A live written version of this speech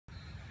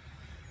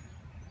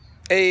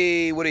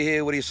Hey, what do you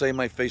hear? What do you say?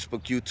 My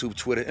Facebook, YouTube,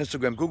 Twitter,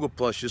 Instagram, Google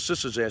Plus, your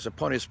sister's ass, a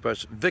Pony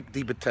Express, Vic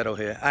Dibitetto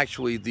here.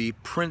 Actually, the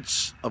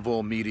prince of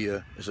all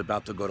media is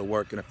about to go to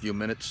work in a few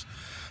minutes.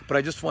 But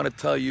I just want to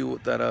tell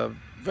you that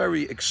I'm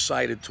very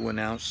excited to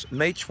announce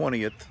May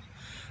 20th,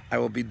 I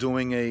will be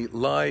doing a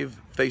live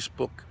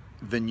Facebook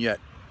vignette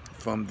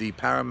from the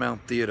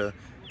Paramount Theater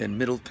in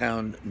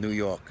Middletown, New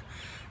York.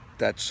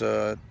 That's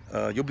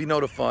you'll be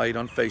notified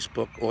on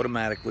Facebook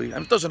automatically.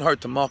 And it doesn't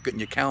hurt to mark it in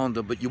your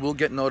calendar, but you will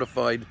get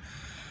notified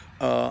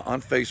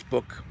on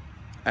Facebook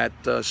at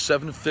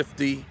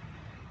 7:50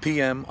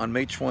 p.m. on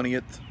May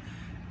 20th.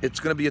 It's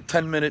going to be a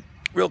 10-minute,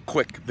 real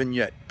quick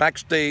vignette,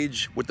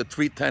 backstage with the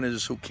three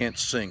tenors who can't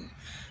sing.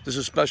 This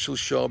is a special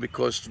show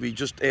because we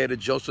just added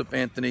Joseph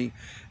Anthony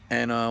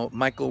and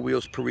Michael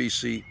Wheels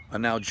Parisi are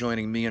now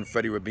joining me and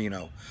Freddie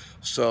Rubino.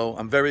 So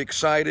I'm very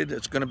excited.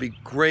 It's going to be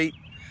great.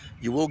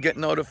 You will get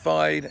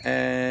notified,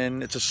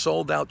 and it's a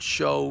sold-out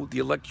show. The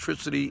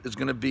electricity is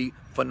going to be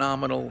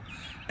phenomenal,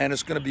 and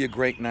it's going to be a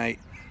great night.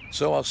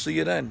 So I'll see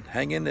you then.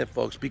 Hang in there,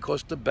 folks,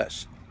 because the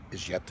best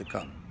is yet to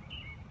come.